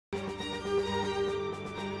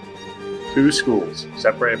Two schools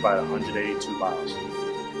separated by 182 miles.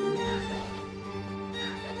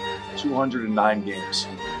 209 games.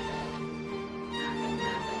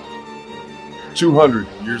 200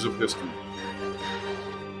 years of history.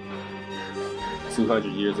 200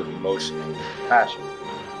 years of emotion, Passion,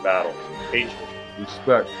 battle, hatred,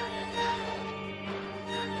 Respect.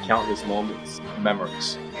 countless moments,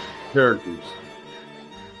 memories. Characters.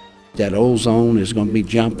 That ozone is going to be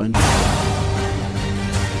jumping.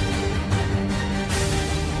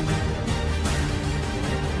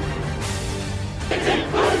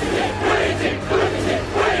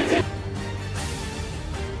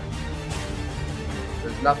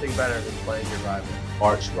 There's nothing better than playing your rival.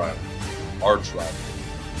 arch rival, Arch rival.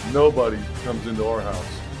 Nobody comes into our house.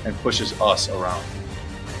 and pushes us around.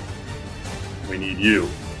 We need you,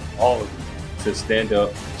 all of you, To stand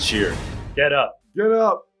up, cheer. get up. Get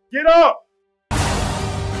up! Get up!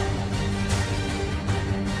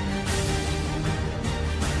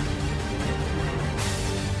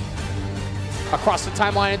 Across the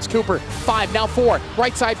timeline, it's Cooper. 5, now 4.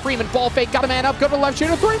 Right side, Freeman. Ball fake. Got a man up. Go to the left.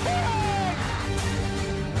 Shooter. 3.